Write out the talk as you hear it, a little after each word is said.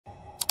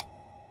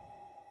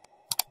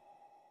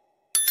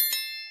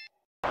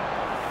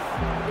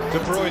De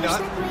Bruyne.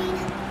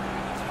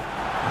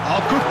 Oh,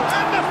 good.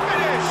 And the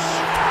finish!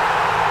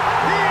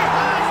 He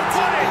has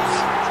done it!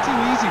 It's too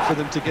easy for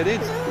them to get in.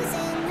 It's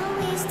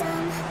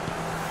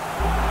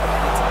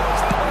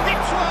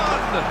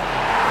one!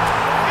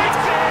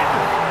 It's in!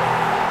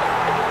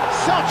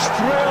 Such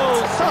thrill,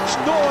 such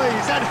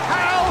noise, and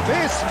how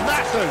this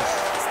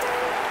matters!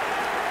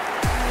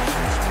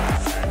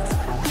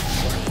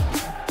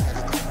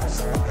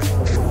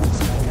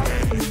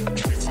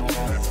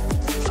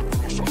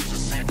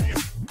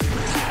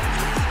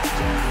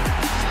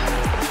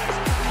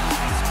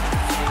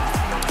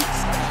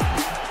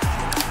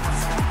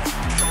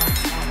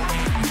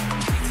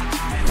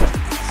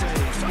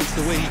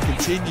 The way he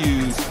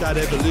continues that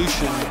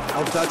evolution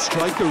of that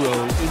striker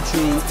role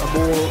into a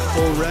more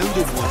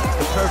all-rounded one,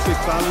 the perfect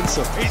balance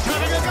of He's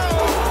having a go!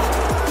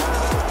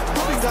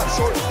 having that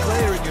sort of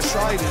player in your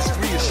side is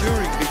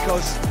reassuring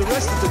because the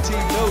rest of the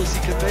team knows he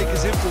can make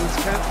his influence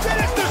count.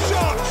 There's the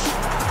shot!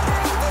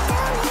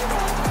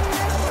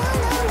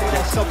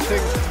 There's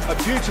something, a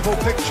beautiful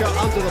picture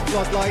under the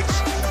floodlights.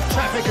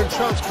 Traffic and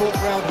transport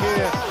round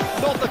here,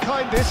 not the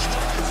kindest,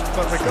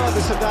 but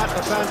regardless of that,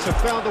 the fans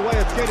have found a way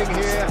of getting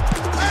here.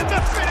 And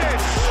the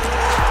finish!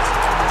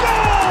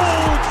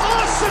 Goal!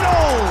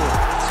 Arsenal!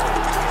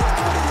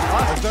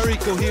 A very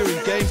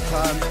coherent game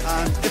plan,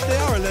 and if they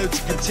are allowed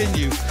to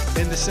continue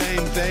in the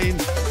same vein,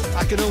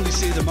 I can only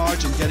see the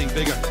margin getting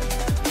bigger.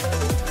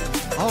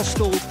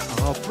 Arsenal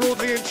are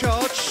broadly in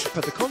charge,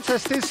 but the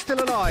contest is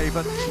still alive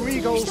at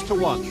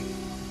 3-1.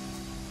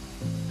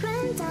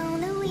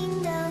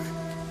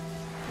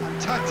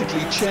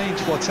 Tactically change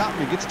what's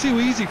happening. It's too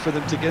easy for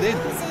them to get in.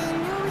 It's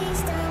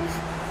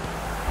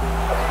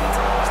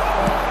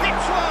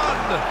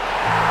one!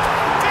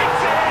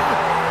 It's in!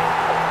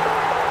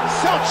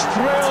 Such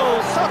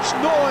thrill, such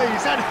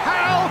noise, and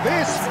how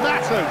this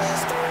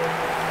matters!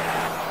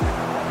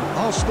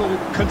 Arsenal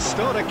can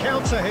start a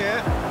counter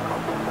here.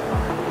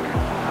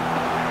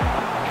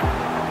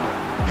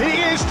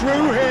 He is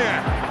through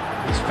here.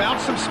 He's found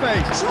some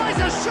space. Tries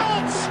a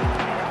shot!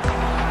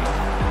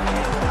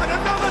 And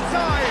another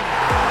time!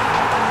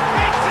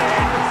 It's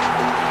in!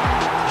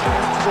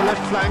 To the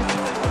left flank.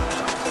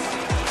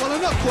 Well,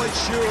 I'm not quite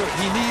sure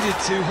he needed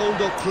to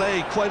hold up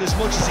play quite as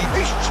much as he...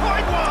 He's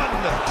tried one!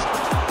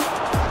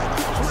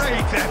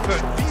 Great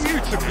effort,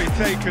 beautifully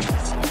taken.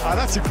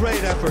 That's a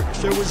great effort.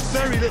 There was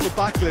very little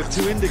backlift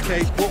to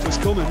indicate what was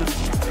coming. And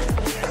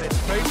it's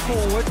straight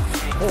forward.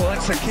 Oh,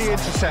 that's a key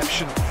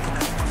interception.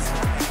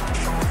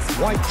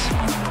 White.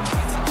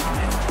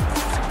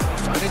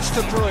 And it's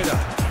De Bruyne.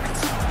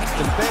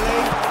 Dembele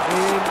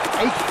in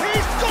a...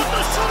 He's got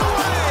the shot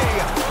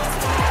away!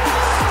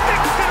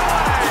 Sticks it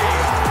away!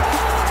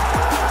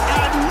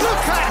 And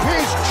look at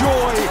his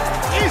joy!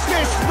 Is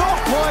this not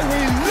why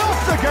we love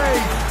the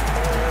game?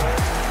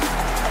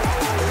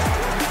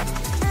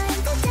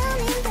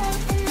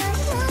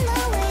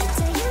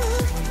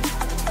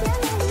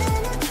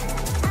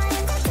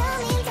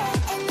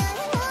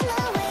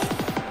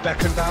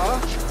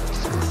 Beckenbauer.